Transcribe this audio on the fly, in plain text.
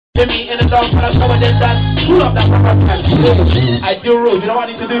They meet in the dog, and I show them that. Pull up that proper time. I do rules. You know what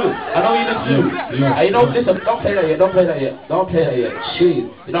I need to do? I know what you need to do. You know, listen, don't play that yet. Don't play that yet. Don't play that yet. Shit.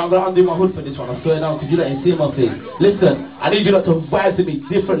 You know, I'm going to undo my hood for this one. I swear down, because you don't see my face. Listen, I need you lot to vibe to me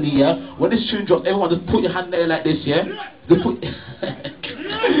differently, yeah? When this tune drops, everyone just put your hand there like this, yeah? Just put...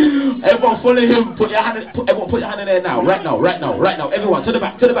 Everyone follow him, everyone put your hand in there now, right now, everyone, to the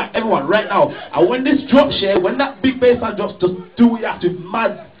back, everyone, right now. And when this drops, yeah, when that big bass line drops, just do what you have to,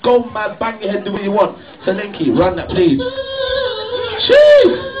 mad, go mad, bang your head, do what you want. So Linky, run that please.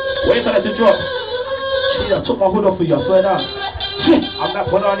 Jeez! Wait for that to drop. Jeez, I took my hood off for you, I swear down. I'm not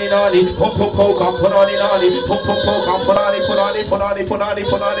put on it, pump, pump, poke, I'm put on it, pump, pump, poke, I'm put on it, yeah,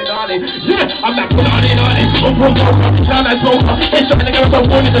 I'm not put on it, pump, pump, poke, now that's broker, it's trying to get us a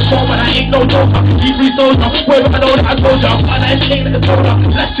one in the show, but I ain't no joker, keep me soldier, where I know that I told ya, and I ain't like a soda,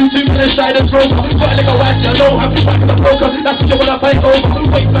 that's too to the side of broker, but like a watch, you know, I'm back in the broker, that's what you wanna fight over,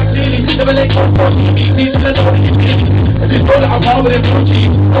 wait back clearly, never let go for me, see to the door, if you know that I'm power with it, don't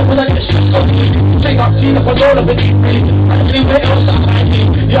put on your shit, take off, see the control of it, I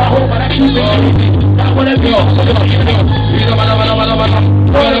yeah, I hope I keep it easy. I wanna be off. Yo,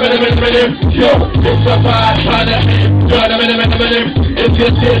 it's a bad if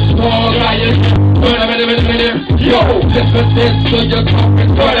you this small guy, yo, listen this so you're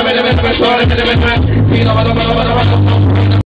talking.